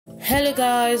Hello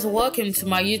guys, welcome to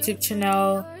my YouTube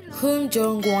channel, Jung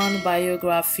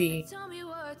biography.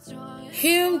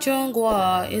 Jung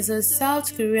is a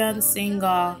South Korean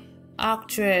singer,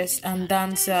 actress and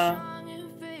dancer.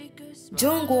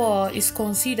 Jung is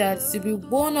considered to be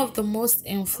one of the most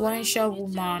influential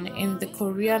women in the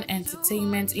Korean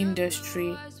entertainment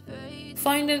industry,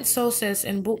 finding success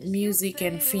in both music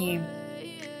and film.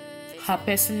 Her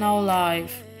personal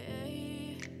life.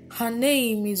 Her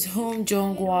name is Jung.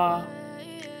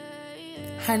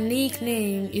 Her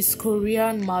nickname is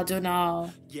Korean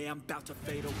Madonna.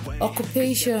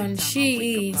 Occupation: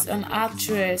 she is an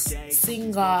actress,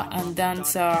 singer and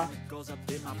dancer.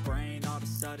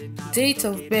 Date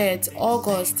of birth: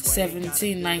 August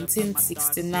 17,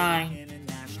 1969.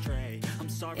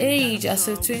 Age as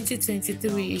of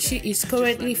 2023, she is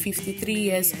currently 53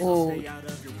 years old.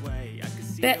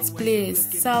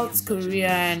 Birthplace: South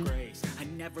Korean.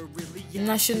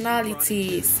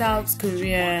 Nationality: South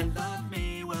Korean.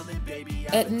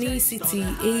 Ethnicity: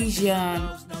 Asian.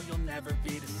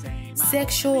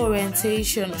 Sexual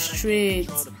orientation: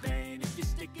 straight.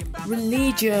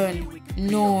 Religion: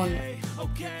 none.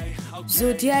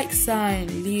 Zodiac sign: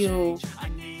 Leo.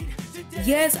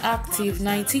 Years active: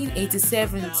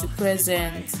 1987 to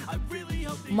present.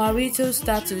 Marital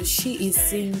status: she is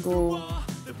single.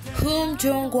 Jung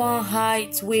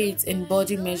height, weight and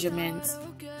body measurement.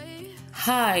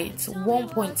 Height: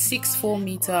 1.64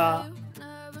 meter.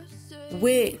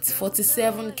 Weight: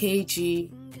 47 kg.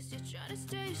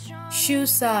 Shoe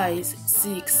size: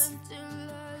 6.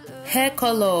 Hair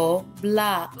color: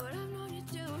 black.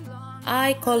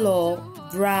 Eye color: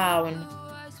 brown.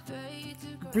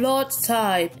 Blood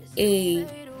type: A.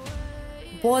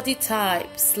 Body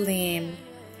type: slim.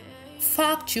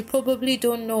 Fact you probably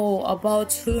don't know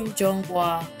about Jung.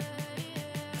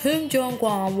 Jung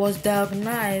was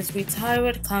diagnosed with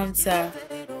thyroid cancer,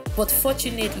 but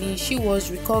fortunately she was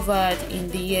recovered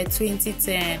in the year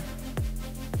 2010.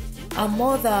 Her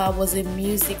mother was a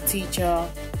music teacher.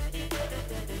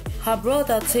 Her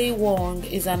brother Tae-won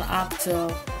is an actor.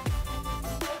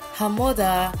 Her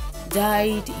mother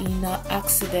died in an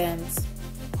accident.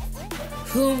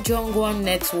 Jung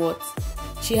net worth: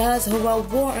 she has over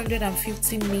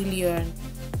 150 million.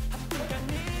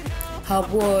 Her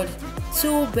award: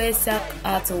 2 Best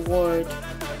Art Award.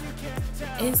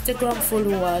 Instagram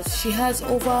followers: she has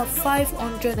over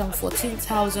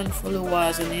 514,000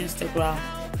 followers on Instagram.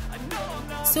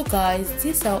 So guys,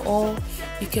 these are all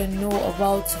you can know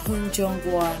about Jung.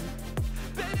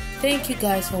 Thank you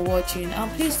guys for watching,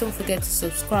 and please don't forget to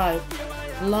subscribe,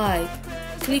 like,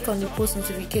 click on the post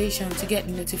notification to get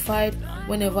notified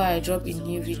whenever I drop a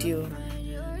new video.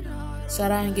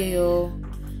 Sarangeyo.